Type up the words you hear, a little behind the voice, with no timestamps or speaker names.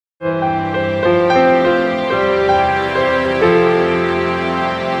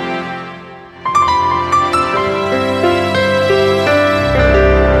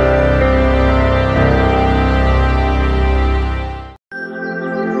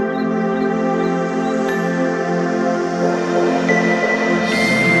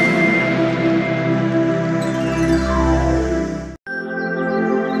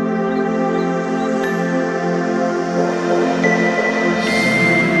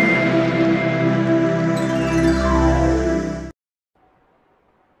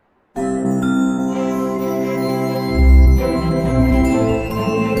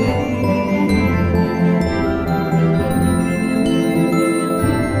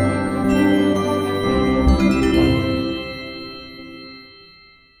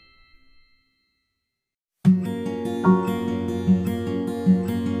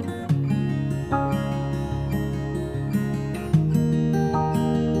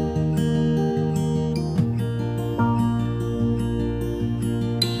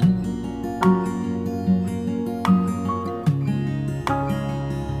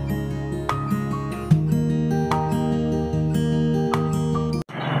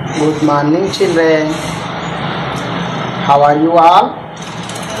Good morning, children. How are you all?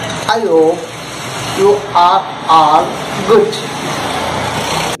 I hope you are all good.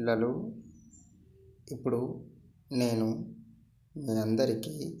 పిల్లలు, ఇప్పుడు నేను మీ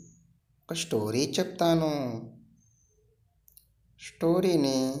అందరికీ ఒక స్టోరీ చెప్తాను.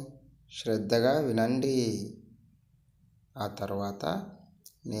 స్టోరీని శ్రద్ధగా వినండి. ఆ తర్వాత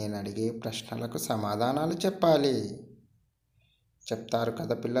నేను అడిగే ప్రశ్నలకు సమాధానాలు చెప్పాలి. చెప్తారు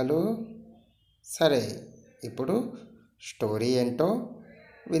కదా పిల్లలు? సరే, ఇప్పుడు స్టోరీ ఏంటో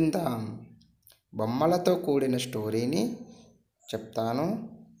విందాం. బొమ్మలతో కూడిన స్టోరీని చెప్తాను.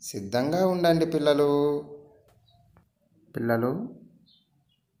 సిద్ధంగా ఉండండి పిల్లలు. పిల్లలు,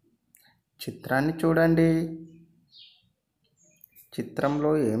 చిత్రాన్ని చూడండి.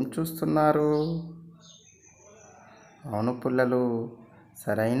 చిత్రంలో ఏం చూస్తున్నారు? అవును పిల్లలు,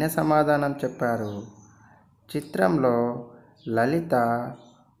 సరైన సమాధానం చెప్పారు. చిత్రంలో లలిత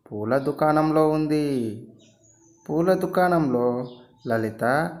పూల దుకాణంలో ఉంది. పూల దుకాణంలో లలిత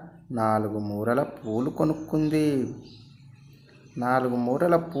 4 మూరల పూలు కొనుక్కుంది. 4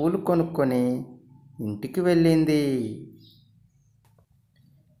 మూరల పూలు కొనుక్కొని ఇంటికి వెళ్ళింది.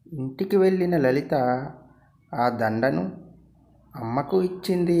 ఇంటికి వెళ్ళిన లలిత ఆ దండను అమ్మకు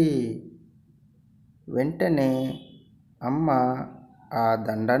ఇచ్చింది. వెంటనే అమ్మ ఆ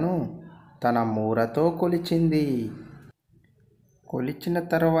దండను తన మూరతో కొలిచింది. కొలిచిన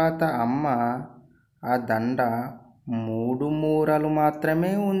తర్వాత అమ్మ ఆ దండ 3 మూరలు మాత్రమే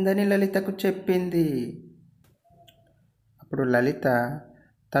ఉందని లలితకు చెప్పింది. అప్పుడు లలిత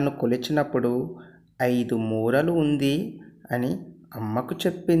తను కొలిచినప్పుడు 5 మూరలు ఉంది అని అమ్మకు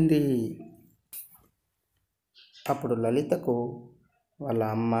చెప్పింది. అప్పుడు లలితకు వాళ్ళ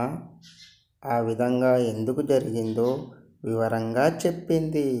అమ్మ ఆ విధంగా ఎందుకు జరిగిందో వివరంగా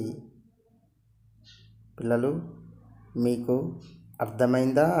చెప్పింది. పిల్లలు, మీకు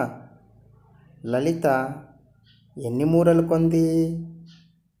అర్థమైందా? లలిత ఎన్ని మూరలు కొంది?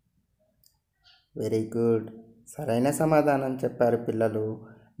 వెరీ గుడ్, సరైన సమాధానం చెప్పారు పిల్లలు.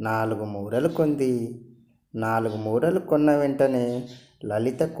 4 మూరలు కొంది. 4 మూరలు కొన్న వెంటనే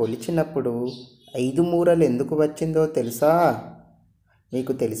లలిత కొలిచినప్పుడు 5 మూరలు ఎందుకు వచ్చిందో తెలుసా?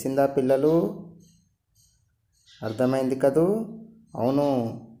 మీకు తెలిసిందా పిల్లలు? అర్థమైంది కదూ? అవును,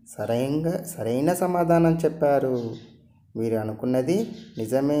 సరైన సమాధానం చెప్పారు. మీరు అనుకున్నది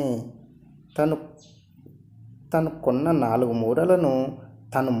నిజమే. తను కొన్న 4 మూరలను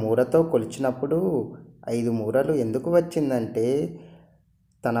తను మూరతో కొలిచినప్పుడు 5 మూరలు ఎందుకు వచ్చిందంటే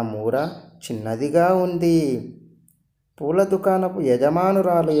తన మూర చిన్నదిగా ఉంది. పూల దుకాణపు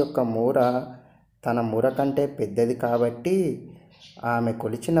యజమానురాలు యొక్క మూర తన మూర కంటే పెద్దది కాబట్టి ఆమె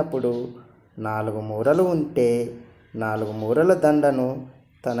కొలిచినప్పుడు 4 మూరలు ఉంటే 4 మూరల దండను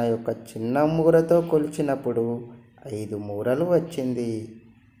తన యొక్క చిన్న మూరతో కొలిచినప్పుడు 5 మూరలు వచ్చింది.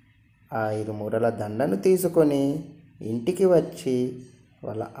 ఆ 5 మూరల దండను తీసుకొని ఇంటికి వచ్చి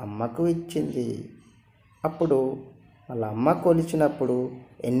వాళ్ళ అమ్మకు ఇచ్చింది. అప్పుడు వాళ్ళ అమ్మ కొలిచినప్పుడు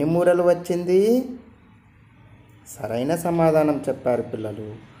ఎన్ని మూరలు వచ్చింది? సరైన సమాధానం చెప్పారు పిల్లలు.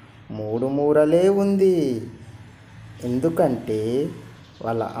 3 మూరలే ఉంది. ఎందుకంటే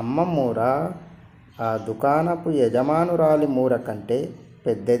వాళ్ళ అమ్మ మూర ఆ దుకాణపు యజమానురాలి మూర కంటే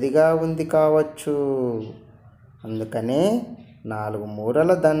పెద్దదిగా ఉంది కావచ్చు. అందుకనే 4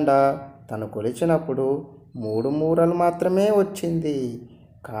 మూరల దండ తను కొలిచినప్పుడు 3 మూరలు మాత్రమే వచ్చింది.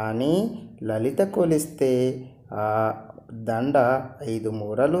 కానీ లలిత కొలిస్తే ఆ దండ 5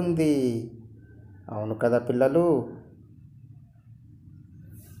 మూరలుంది. అవును కదా పిల్లలు?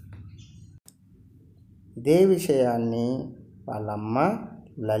 ఇదే విషయాన్ని వాళ్ళమ్మ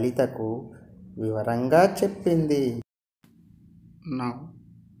లలితకు వివరంగా చెప్పింది. Now,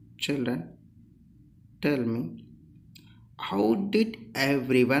 children, tell me, how did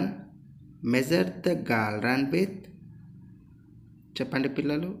everyone measure the garland with? చెప్పండి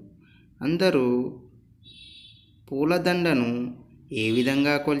పిల్లలు, అందరూ పూలదండను ఏ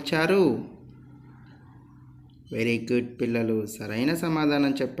విధంగా కొలిచారు? వెరీ గుడ్ పిల్లలు, సరైన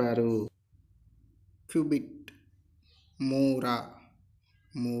సమాధానం చెప్పారు. Cubit,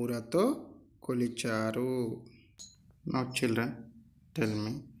 మూరతో కొలిచారు. Now children, tell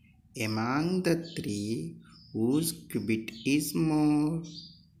me, among the 3, whose cubit is more?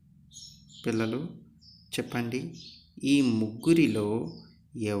 పిల్లలు చెప్పండి, ఈ ముగ్గురిలో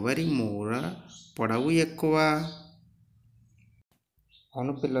ఎవరి మూర పొడవు ఎక్కువ?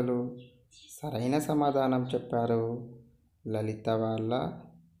 అవును పిల్లలు, సరైన సమాధానం చెప్పారు. లలిత వాళ్ళ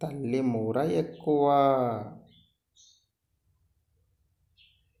తల్లి మూర ఎక్కువ.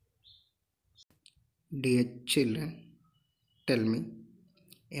 Dear children, tell me,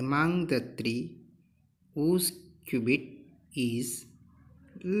 among the 3, whose cubit is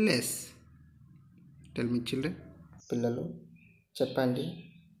less. Tell me children. పిల్లలు చెప్పండి,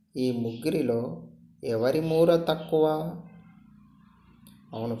 ఈ ముగ్గురిలో ఎవరి మూర తక్కువ?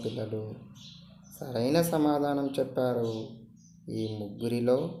 అవును పిల్లలు, సరైన సమాధానం చెప్పారు. ఈ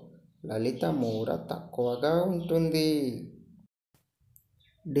ముగ్గురిలో లలిత మూర తక్కువగా ఉంటుంది.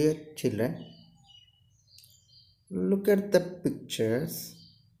 Dear children, look at the pictures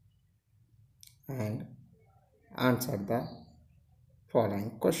and answer the following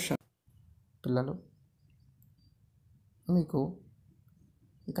question. పిల్లలు, మీకు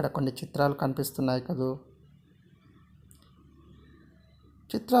ఇక్కడ కొన్ని చిత్రాలు కనిపిస్తున్నాయి కదూ.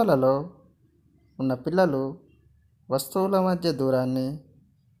 చిత్రాలలో ఉన్న పిల్లలు వస్తువుల మధ్య దూరాన్ని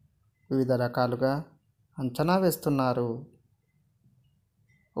వివిధ రకాలుగా అంచనా వేస్తున్నారు.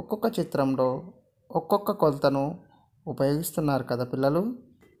 ఒక్కొక్క చిత్రంలో ఒక్కొక్క కొలతను ఉపయోగిస్తున్నారు కదా పిల్లలు.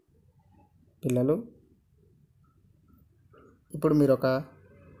 ఇప్పుడు మీరు ఒక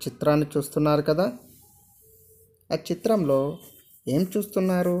చిత్రాన్ని చూస్తున్నారు కదా. ఆ చిత్రంలో ఏం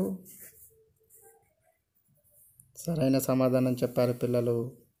చూస్తున్నారు? సరైన సమాధానం చెప్పారు పిల్లలు.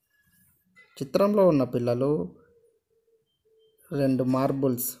 చిత్రంలో ఉన్న పిల్లలు 2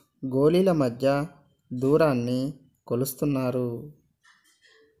 మార్బుల్స్ గోళీల మధ్య దూరాన్ని కొలుస్తున్నారు.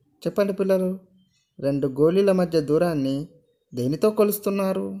 చెప్పండి పిల్లలు, 2 గోళీల మధ్య దూరాన్ని దేనితో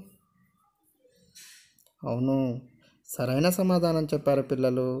కొలుస్తున్నారు? అవును, సరైన సమాధానం చెప్పారు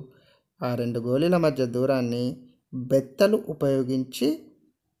పిల్లలు. ఆ 2 గోళీల మధ్య దూరాన్ని బెత్తలు ఉపయోగించి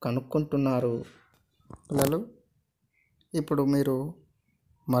కనుక్కుంటున్నారు. పిల్లలు, ఇప్పుడు మీరు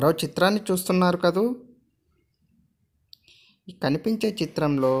మరో చిత్రాన్ని చూస్తున్నారు కదూ. ఈ కనిపించే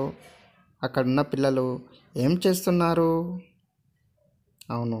చిత్రంలో అక్కడున్న పిల్లలు ఏం చేస్తున్నారు?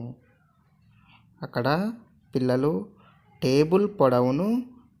 అవును, అక్కడ పిల్లలు టేబుల్ పొడవును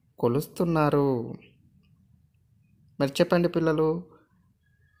కొలుస్తున్నారు. మరి చెప్పండి పిల్లలు,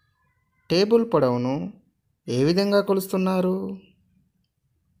 టేబుల్ పొడవును ఏ విధంగా కొలుస్తున్నారు?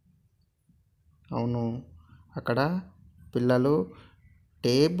 అవును, అక్కడ పిల్లలు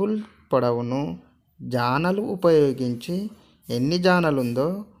టేబుల్ పొడవును జానలు ఉపయోగించి ఎన్ని జానలుందో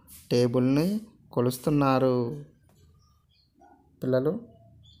టేబుల్ని కొలుస్తున్నారు. పిల్లలు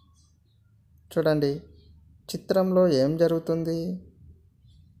చూడండి, చిత్రంలో ఏం జరుగుతుంది?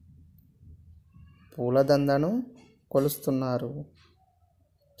 పూలదండను కొలుస్తున్నారు.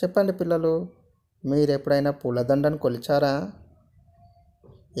 చెప్పండి పిల్లలు, మీరు ఎప్పుడైనా పూలదండను కొలిచారా?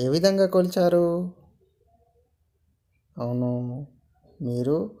 ఏ విధంగా కొలిచారు? అవును,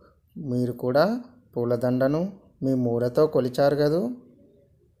 మీరు కూడా పూలదండను మీ మూరతో కొలిచారు కదూ.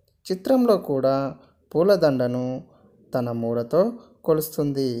 చిత్రంలో కూడా పూలదండను తన మూరతో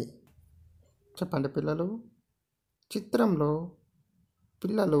కొలుస్తుంది. చెప్పండి పిల్లలు, చిత్రంలో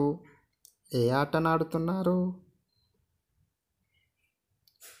పిల్లలు ఏ ఆటనాడుతున్నారు?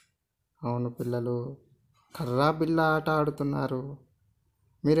 అవును పిల్లలు, కర్రా బిల్ల ఆట ఆడుతున్నారు.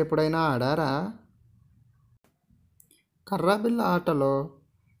 మీరు ఎప్పుడైనా ఆడారా? కర్రా బిల్ల ఆటలో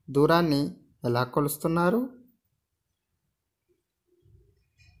దూరాన్ని ఎలా కొలుస్తున్నారు?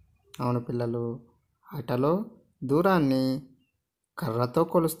 అవును పిల్లలు, ఆటలో దూరాన్ని కర్రతో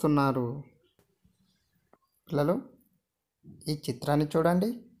కొలుస్తున్నారు. పిల్లలు, ఈ చిత్రాన్ని చూడండి.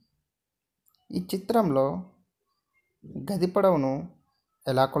 ఈ చిత్రంలో గది పొడవును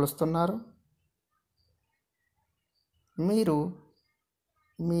ఎలా కొలుస్తున్నారు? మీరు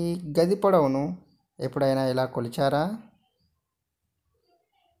మీ గది పొడవును ఎప్పుడైనా ఇలా కొలిచారా?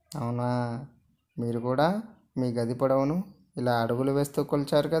 అవునా, మీరు కూడా మీ గది పొడవును ఇలా అడుగులు వేస్తూ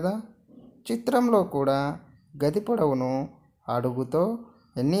కొలిచారు కదా. చిత్రంలో కూడా గది పొడవును అడుగుతో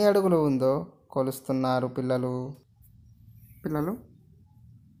ఎన్ని అడుగులు ఉందో కొలుస్తున్నారు పిల్లలు.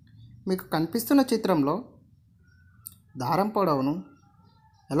 మీకు కనిపిస్తున్న చిత్రంలో దారం పొడవును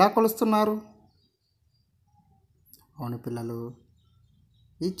ఎలా కొలుస్తున్నారు? అవును పిల్లలు,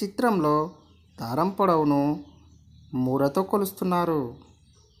 ఈ చిత్రంలో దారం పొడవును మూరతో కొలుస్తున్నారు.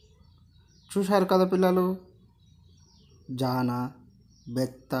 చూశారు కదా పిల్లలు, జాన,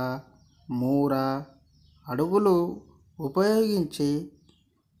 బెత్త, మూర, అడుగులు ఉపయోగించి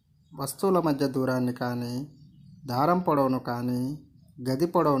వస్తువుల మధ్య దూరాన్ని కానీ, దారం పొడవును కానీ, గది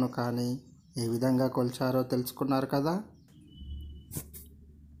పొడవును కానీ ఏ విధంగా కొలిచారో తెలుసుకున్నారు కదా.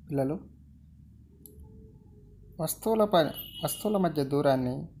 పిల్లలు, వస్తువుల మధ్య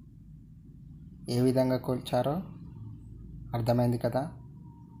దూరాన్ని ఏ విధంగా కొలిచారో అర్థమైంది కదా.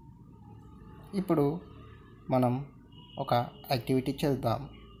 ఇప్పుడు మనం ఒక యాక్టివిటీ చేద్దాం.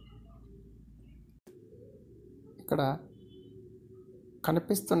 ఇక్కడ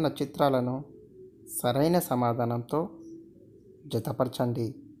కనిపిస్తున్న చిత్రాలను సరైన సమాధానంతో జతపరచండి.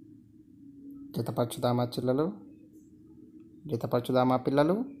 జతపరచుదామా చిల్లలు? జతపరచుదామా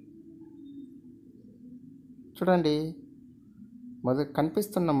పిల్లలు? చూడండి,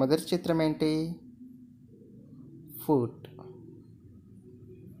 కనిపిస్తున్న మొదటి చిత్రం ఏంటి? ఫుట్.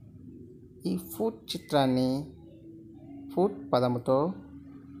 ఈ ఫుట్ చిత్రాన్ని ఫుట్ పదముతో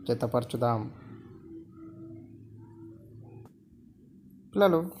జతపరచుదాం.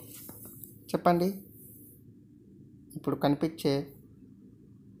 పిల్లలు చెప్పండి, ఇప్పుడు కనిపించే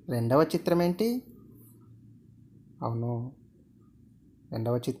రెండవ చిత్రం ఏంటి? అవును,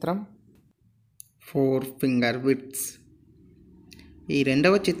 రెండవ చిత్రం 4 ఫింగర్ విడ్స్. ఈ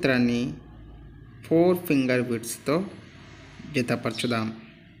రెండవ చిత్రాన్ని 4 ఫింగర్ విడ్స్తో జతపరచుదాం.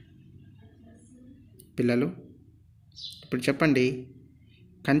 పిల్లలు ఇప్పుడు చెప్పండి,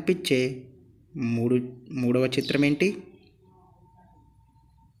 కనిపించే మూడవ చిత్రం ఏంటి?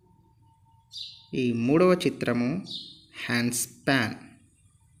 ఈ మూడవ చిత్రము హ్యాండ్ స్పాన్.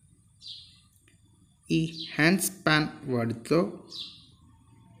 ఈ హ్యాండ్ స్పాన్ వర్డ్తో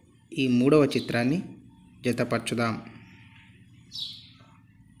ఈ మూడవ చిత్రాన్ని జతపరచుదాం.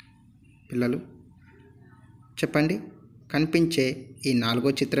 పిల్లలు చెప్పండి, కనిపించే ఈ నాలుగో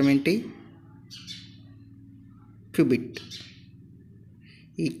చిత్రం ఏంటి? క్యూబిట్.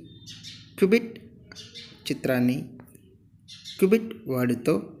 ఈ క్యూబిట్ చిత్రాన్ని క్యూబిట్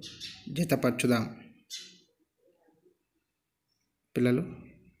వర్డ్తో జతపరచుదాం. పిల్లలు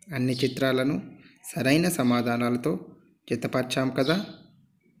అన్ని చిత్రాలను సరైన సమాధానాలతో జతపరచాం కదా?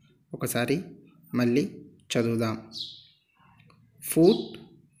 ఒకసారి మళ్ళీ చదువుదాం. Foot,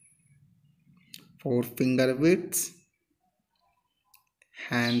 4 finger విడ్స్,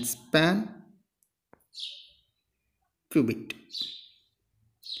 hand span, cubit.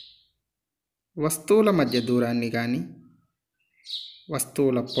 వస్తువుల మధ్య దూరాన్ని కానీ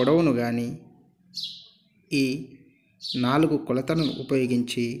వస్తువుల పొడవును కానీ ఈ 4 కొలతలను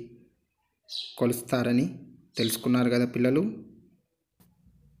ఉపయోగించి కొలుస్తారని తెలుసుకున్నారు కదా పిల్లలు?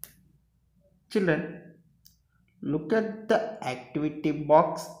 Children, look at the activity box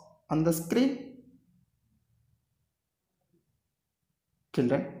on the screen.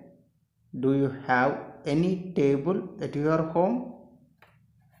 Children, do you have any table at your home?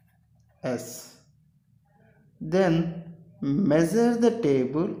 Yes. Then measure the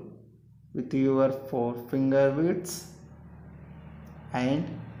table with your 4 finger widths and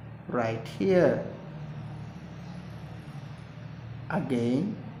write here. Again,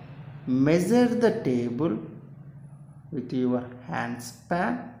 measure the table with your hand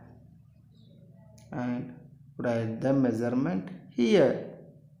span and write the measurement here.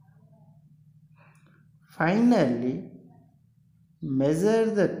 Finally, measure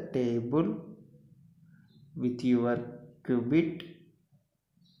the table with your cubit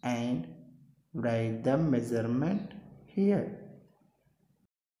and write the measurement here.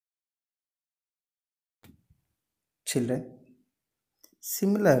 Children,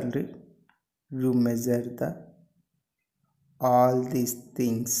 similarly, you measure all these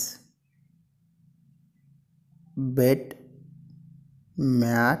things: bed,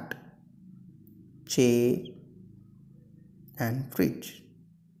 mat, chair, and fridge,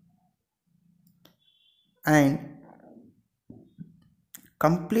 and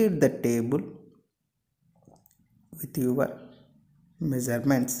complete the table with your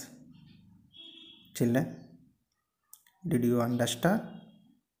measurements. Children, did you understand?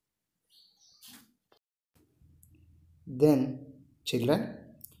 Then children,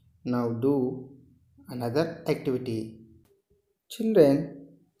 now do another activity. Children,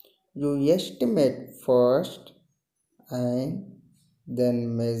 you estimate first and then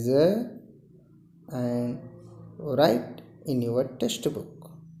measure and write in your textbook.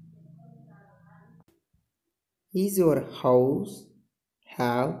 Is your house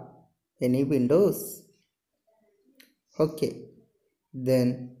have any windows? Okay, then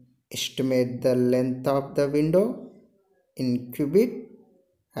estimate the length of the window in cubit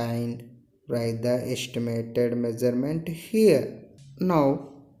and write the estimated measurement here. Now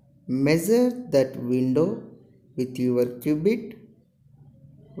measure that window with your cubit.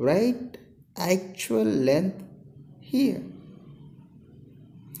 Write actual length here.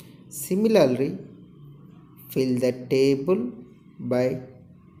 Similarly, fill the table by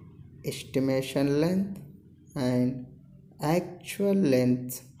estimation length and actual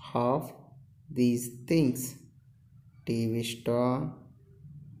length of these things: TV stand,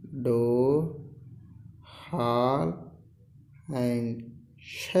 door, hall, and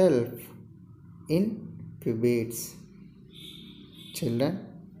shelf in cubits. Children,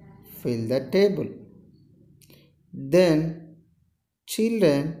 fill the table. Then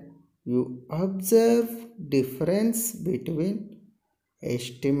children, you observe difference between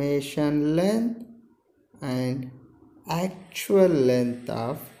estimation length and actual length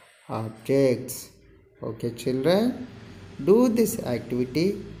of objects. Okay, children, do this activity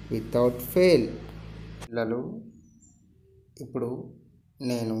without fail. పిల్లలు, ఇప్పుడు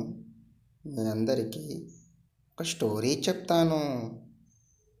నేను మీ అందరికీ ఒక story చెప్తాను.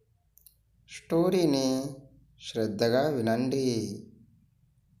 స్టోరీని శ్రద్ధగా వినండి.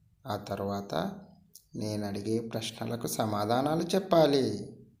 ఆ తర్వాత నేను అడిగే ప్రశ్నలకు సమాధానాలు చెప్పాలి.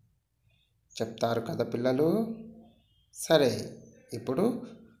 చెప్తారు కదా పిల్లలు? సరే, ఇప్పుడు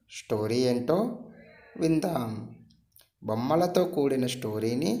స్టోరీ ఏంటో విందాం. బొమ్మలతో కూడిన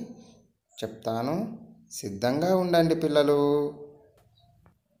స్టోరీని చెప్తాను. సిద్ధంగా ఉండండి పిల్లలు.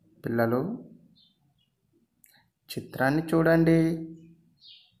 పిల్లలు, చిత్రాన్ని చూడండి.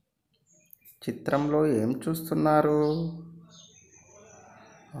 చిత్రంలో ఏం చూస్తున్నారు?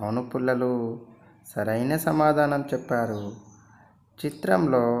 అవును పిల్లలు, సరైన సమాధానం చెప్పారు.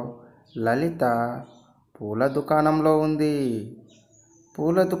 చిత్రంలో లలిత పూల దుకాణంలో ఉంది.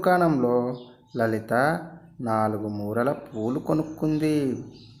 పూల దుకాణంలో లలిత 4 మూరల పూలు కొనుక్కుంది.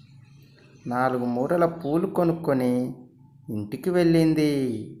 4 మూరల పూలు కొనుక్కొని ఇంటికి వెళ్ళింది.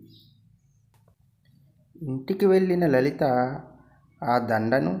 ఇంటికి వెళ్ళిన లలిత ఆ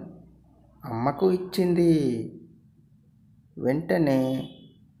దండను అమ్మకు ఇచ్చింది. వెంటనే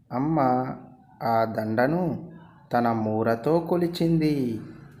అమ్మ ఆ దండను తన మూరతో కొలిచింది.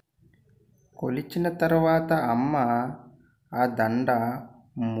 కొలిచిన తర్వాత అమ్మ ఆ దండ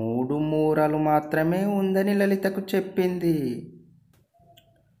 3 మూరలు మాత్రమే ఉందని లలితకు చెప్పింది.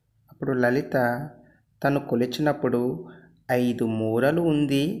 అప్పుడు లలిత తను కొలిచినప్పుడు 5 మూరలు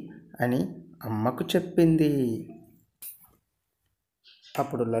ఉంది అని అమ్మకు చెప్పింది.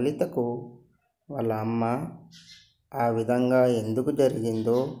 అప్పుడు లలితకు వాళ్ళ అమ్మ ఆ విధంగా ఎందుకు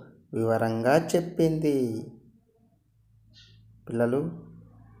జరిగిందో వివరంగా చెప్పింది. పిల్లలు,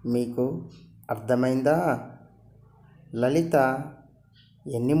 మీకు అర్థమైందా? లలిత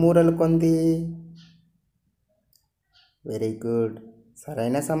ఎన్ని మూరలు కొంది? వెరీ గుడ్,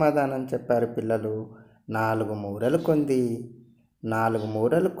 సరైన సమాధానం చెప్పారు పిల్లలు. 4 మూరలు కొంది. 4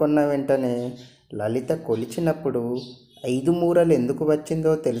 మూరలు కొన్న వెంటనే లలిత కొలిచినప్పుడు 5 మూరలు ఎందుకు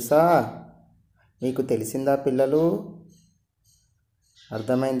వచ్చిందో తెలుసా? మీకు తెలిసిందా పిల్లలు?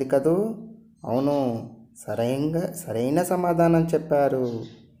 అర్థమైంది కదూ? అవును, సరైన సమాధానం చెప్పారు.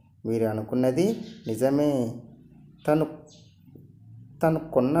 మీరు అనుకున్నది నిజమే. తను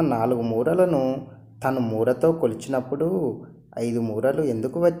కొన్న 4 మూరలను తను మూరతో కొలిచినప్పుడు 5 మూరలు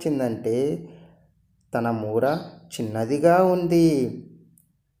ఎందుకు వచ్చిందంటే తన మూర చిన్నదిగా ఉంది.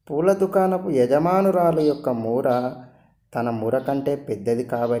 పూల దుకాణపు యజమానురాలు యొక్క మూర తన మూర కంటే పెద్దది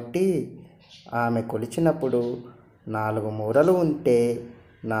కాబట్టి ఆమె కొలిచినప్పుడు 4 మూరలు ఉంటే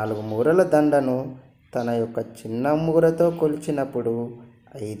 4 మూరల దండను తన యొక్క చిన్న మూరతో కొలిచినప్పుడు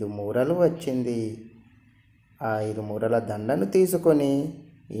 5 మూరలు వచ్చింది. ఆ 5 మూరల దండను తీసుకొని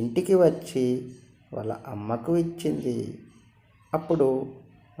ఇంటికి వచ్చి వాళ్ళ అమ్మకు ఇచ్చింది. అప్పుడు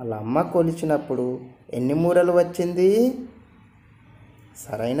వాళ్ళ అమ్మ కొలిచినప్పుడు ఎన్ని మూరలు వచ్చింది?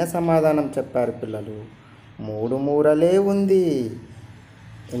 సరైన సమాధానం చెప్పారు పిల్లలు. 3 మూరలే ఉంది.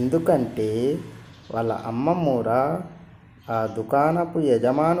 ఎందుకంటే వాళ్ళ అమ్మ మూర ఆ దుకాణపు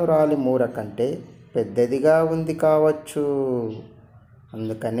యజమానురాలి మూర కంటే పెద్దదిగా ఉంది కావచ్చు.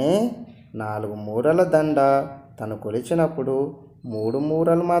 అందుకనే 4 మూరల దండ తను కొలిచినప్పుడు 3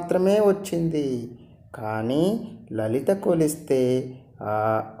 మూరలు మాత్రమే వచ్చింది. కానీ లలిత కొలిస్తే ఆ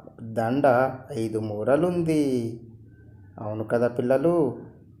దండ 5 మూరలుంది. అవును కదా పిల్లలు?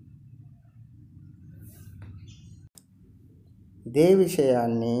 ఇదే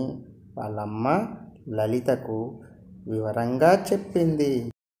విషయాన్ని వాళ్ళమ్మ లలితకు వివరంగా చెప్పింది.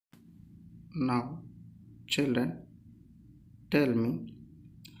 Now, children, tell me,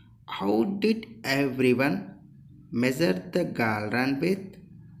 how did everyone measure the galdron with?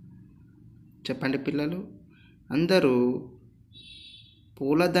 చెప్పండి పిల్లలు, అందరూ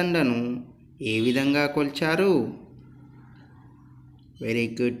పూలదండను ఏ విధంగా కొలిచారు? వెరీ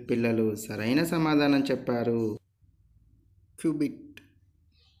గుడ్ పిల్లలు, సరైన సమాధానం చెప్పారు. Cubit,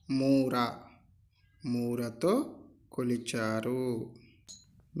 మూరతో కొలిచారు.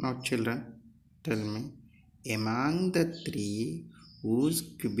 Now children, tell me, among the 3, whose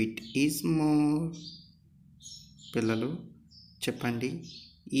cubit is more? పిల్లలు చెప్పండి,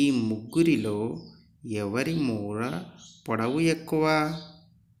 ఈ ముగ్గురిలో ఎవరి మూర పొడవు ఎక్కువ?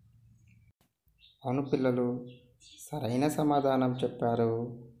 అవును పిల్లలు, సరైన సమాధానం చెప్పారు.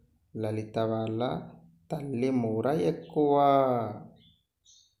 లలిత వాళ్ళ తల్లి మూర ఎక్కువ.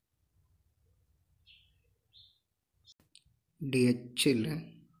 Dear children,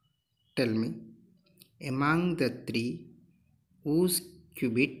 tell me, among the 3, whose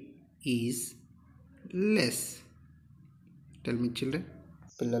cubit is less? Tell me children.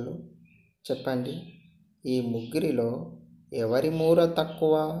 పిల్లలు చెప్పండి, ఈ ముగ్గురిలో ఎవరి మూర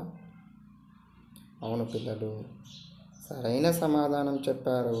తక్కువ? అవును పిల్లలు, సరైన సమాధానం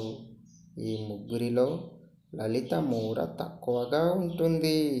చెప్పారు. ఈ ముగ్గురిలో లలిత మూర తక్కువగా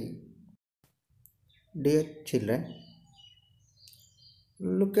ఉంటుంది. Dear children,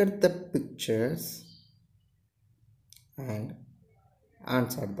 look at the pictures and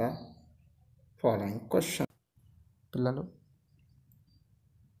answer the following question. పిల్లలు,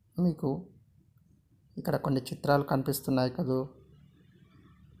 మీకు ఇక్కడ కొన్ని చిత్రాలు కనిపిస్తున్నాయి కదూ.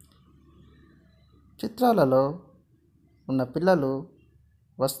 చిత్రాలలో ఉన్న పిల్లలు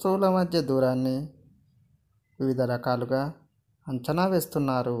వస్తువుల మధ్య దూరాన్ని వివిధ రకాలుగా అంచనా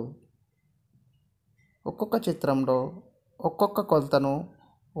వేస్తున్నారు. ఒక్కొక్క చిత్రంలో ఒక్కొక్క కొలతను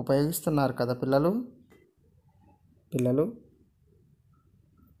ఉపయోగిస్తున్నారు కదా పిల్లలు.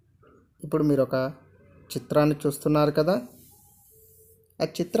 ఇప్పుడు మీరు ఒక చిత్రాన్ని చూస్తున్నారు కదా. ఆ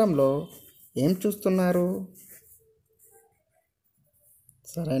చిత్రంలో ఏం చూస్తున్నారు?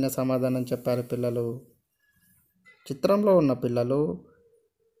 సరైన సమాధానం చెప్పారు పిల్లలు. చిత్రంలో ఉన్న పిల్లలు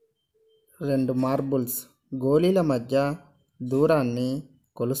 2 మార్బుల్స్ గోళీల మధ్య దూరాన్ని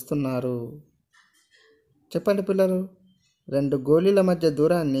కొలుస్తున్నారు. చెప్పండి పిల్లలు, 2 గోళీల మధ్య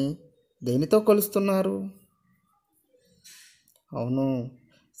దూరాన్ని దేనితో కొలుస్తున్నారు? అవును,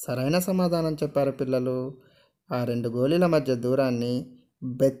 సరైన సమాధానం చెప్పారు పిల్లలు. ఆ 2 గోళీల మధ్య దూరాన్ని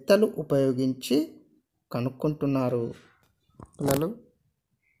బెత్తలు ఉపయోగించి కనుక్కుంటున్నారు. పిల్లలు,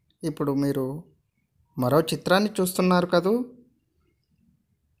 ఇప్పుడు మీరు మరో చిత్రాన్ని చూస్తున్నారు కదూ.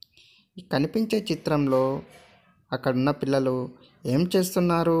 ఈ కనిపించే చిత్రంలో అక్కడున్న పిల్లలు ఏం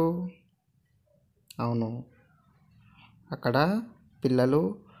చేస్తున్నారు? అవును, అక్కడ పిల్లలు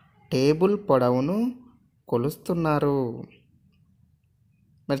టేబుల్ పొడవును కొలుస్తున్నారు.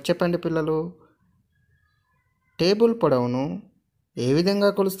 మరి చెప్పండి పిల్లలు, టేబుల్ పొడవును ఏ విధంగా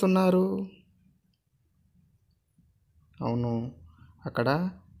కొలుస్తున్నారు? అవును, అక్కడ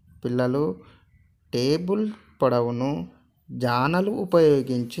పిల్లలు టేబుల్ పొడవును జానలు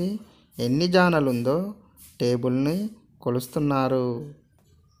ఉపయోగించి ఎన్ని జానలుందో టేబుల్ని కొలుస్తున్నారు.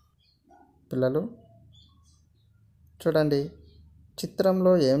 పిల్లలు చూడండి,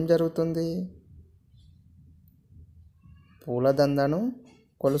 చిత్రంలో ఏం జరుగుతుంది? పూలదండను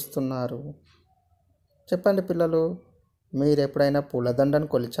కొలుస్తున్నారు. చెప్పండి పిల్లలు, మీరు ఎప్పుడైనా పూలదండను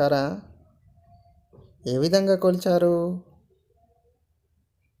కొలిచారా? ఏ విధంగా కొలిచారు?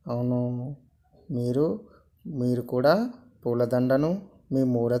 అవును, మీరు కూడా పూలదండను మీ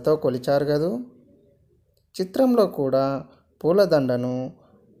మూరతో కొలిచారు కదూ. చిత్రంలో కూడా పూలదండను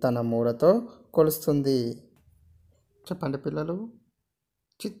తన మూరతో కొలుస్తుంది. చెప్పండి పిల్లలు,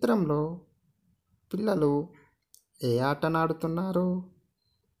 చిత్రంలో పిల్లలు ఏ ఆటనాడుతున్నారు?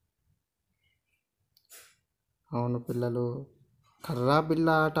 అవును పిల్లలు, కర్రా బిల్ల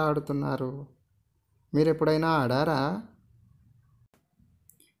ఆట ఆడుతున్నారు. మీరు ఎప్పుడైనా ఆడారా?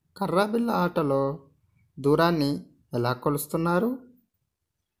 కర్రా బిల్ల ఆటలో దూరాన్ని ఎలా కొలుస్తున్నారు?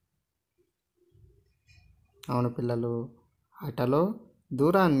 అవును పిల్లలు, ఆటలో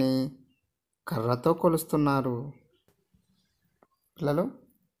దూరాన్ని కర్రతో కొలుస్తున్నారు. పిల్లలు,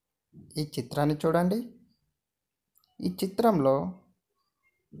 ఈ చిత్రాన్ని చూడండి. ఈ చిత్రంలో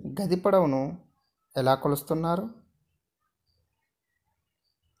గది పొడవును ఎలా కొలుస్తున్నారు?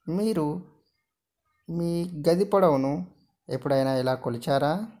 మీరు మీ గది పొడవును ఎప్పుడైనా ఇలా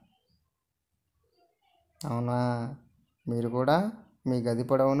కొలిచారా? అవునా, మీరు కూడా మీ గది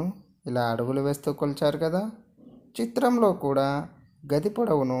పొడవును ఇలా అడుగులు వేస్తూ కొలిచారు కదా. చిత్రంలో కూడా గది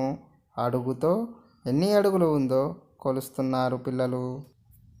పొడవును అడుగుతో ఎన్ని అడుగులు ఉందో కొలుస్తున్నారు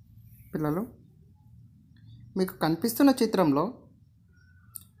పిల్లలు, మీకు కనిపిస్తున్న చిత్రంలో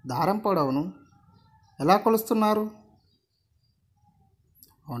దారం పొడవును ఎలా కొలుస్తున్నారు?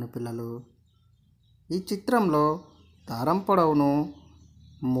 అవును పిల్లలు, ఈ చిత్రంలో దారం పొడవును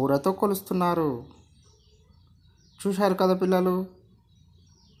మూరతో కొలుస్తున్నారు. చూశారు కదా పిల్లలు,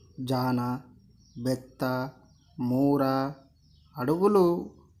 జాన, బెత్త, మూర, అడుగులు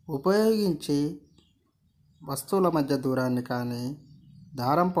ఉపయోగించి వస్తువుల మధ్య దూరాన్ని కానీ,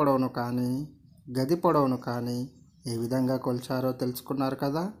 దారం పొడవును కానీ, గది పొడవును కానీ ఏ విధంగా కొలిచారో తెలుసుకున్నారు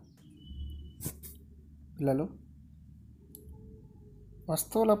కదా పిల్లలు.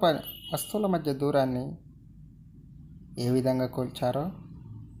 వస్తువుల మధ్య దూరాన్ని ఏ విధంగా కొలిచారో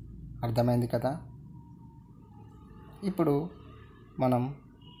అర్థమైంది కదా. ఇప్పుడు మనం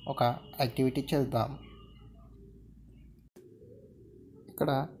ఒక యాక్టివిటీ చేద్దాం. ఇక్కడ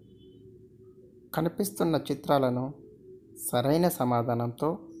కనిపిస్తున్న చిత్రాలను సరైన సమాధానంతో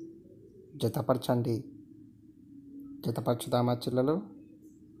జతపరచండి. జతపరచుదామా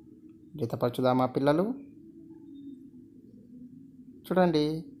పిల్లలు? చూడండి,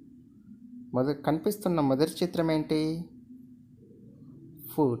 కనిపిస్తున్న మొదటి చిత్రం ఏంటి?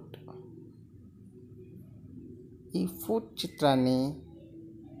 ఫుట్. ఈ ఫుట్ చిత్రాన్ని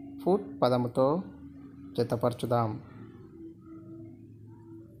ఫుట్ పదముతో జతపరచుదాం.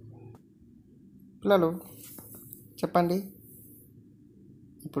 పిల్లలు చెప్పండి,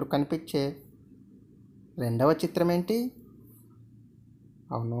 ఇప్పుడు కనిపించే రెండవ చిత్రం ఏంటి?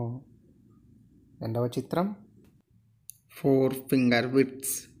 అవును, రెండవ చిత్రం 4 ఫింగర్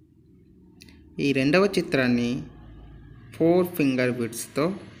విడ్స్. ఈ రెండవ చిత్రాన్ని 4 ఫింగర్ విడ్స్తో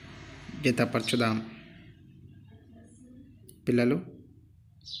జతపరచుదాం. పిల్లలు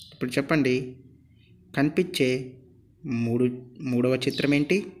ఇప్పుడు చెప్పండి, కనిపించే మూడవ చిత్రం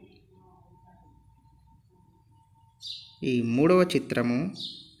ఏంటి? ఈ మూడవ చిత్రము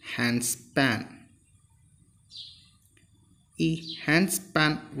హ్యాండ్ స్పాన్. ఈ హ్యాండ్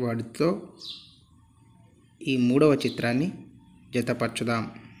స్పాన్ వర్డ్తో ఈ మూడవ చిత్రాన్ని జతపరచుదాం.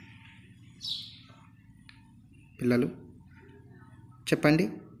 పిల్లలు చెప్పండి,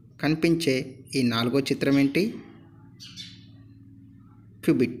 కనిపించే ఈ నాలుగో చిత్రం ఏంటి?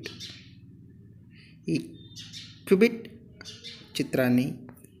 క్యూబిట్. ఈ క్యూబిట్ చిత్రాన్ని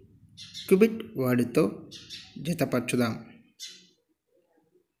క్యూబిట్ వర్డ్తో జతపరచుదాం.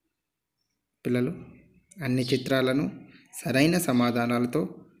 పిల్లలు అన్ని చిత్రాలను సరైన సమాధానాలతో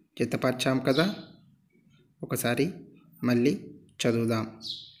జతపరచాం కదా? ఒకసారి మళ్ళీ చదువుదాం.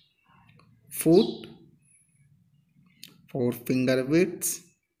 Foot, 4 finger విడ్స్,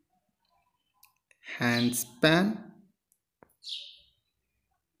 hand span,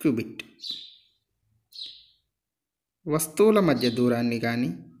 cubit. వస్తువుల మధ్య దూరాన్ని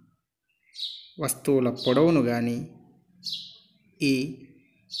కానీ వస్తువుల పొడవును కానీ ఈ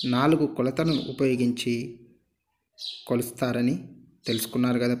 4 కొలతలను ఉపయోగించి కొలుస్తారని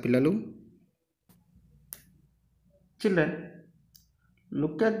తెలుసుకున్నారు కదా పిల్లలు? Children,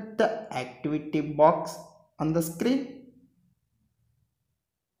 look at the activity box on the screen.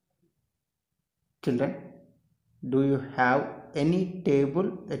 Children, do you have any table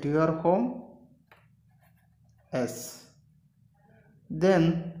at your home? Yes. Then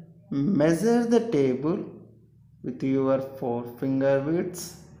measure the table with your 4 finger widths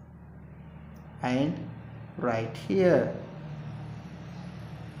and write here.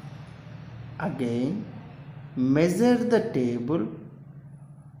 Again, measure the table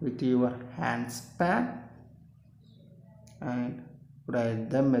with your hand span and write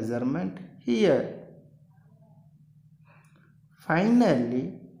the measurement here. Finally,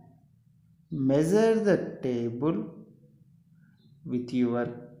 measure the table with your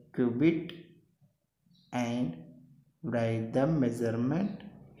cubit and write the measurement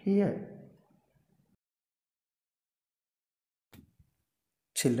here.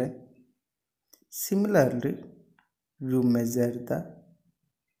 Children, similarly, you measure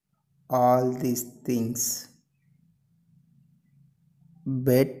all these things: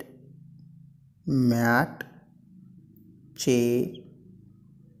 bed, mat, chair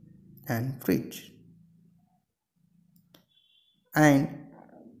and fridge, and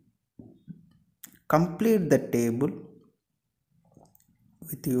complete the table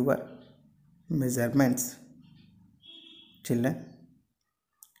with your measurements. Children,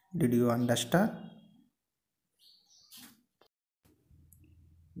 did you understand?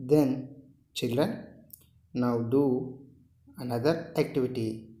 Then children, now do another activity.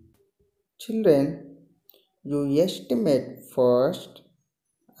 Children, you estimate first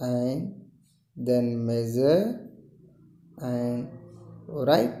and then measure and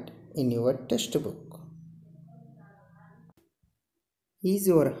write in your textbook. Is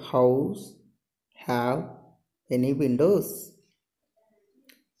your house have any windows?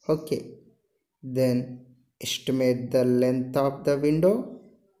 Okay, then estimate the length of the window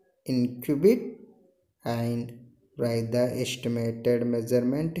in cubit and write the estimated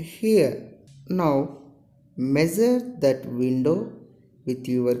measurement here. Now measure that window with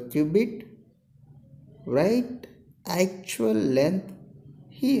your cubit. Write actual length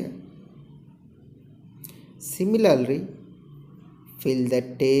here. Similarly, fill the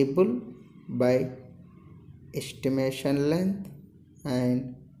table by estimation length and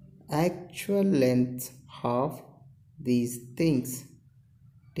actual length of these things: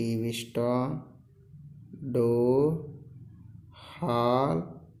 TV stand, door, hall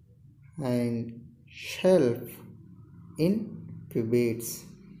and shelf in cubits.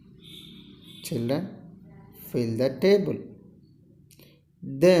 Children, fill the table.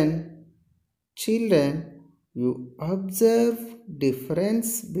 Then children, you observe difference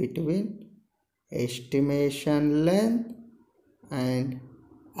between estimation length and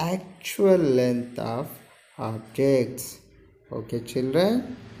actual length of objects. Okay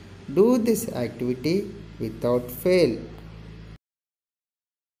children, do this activity without fail.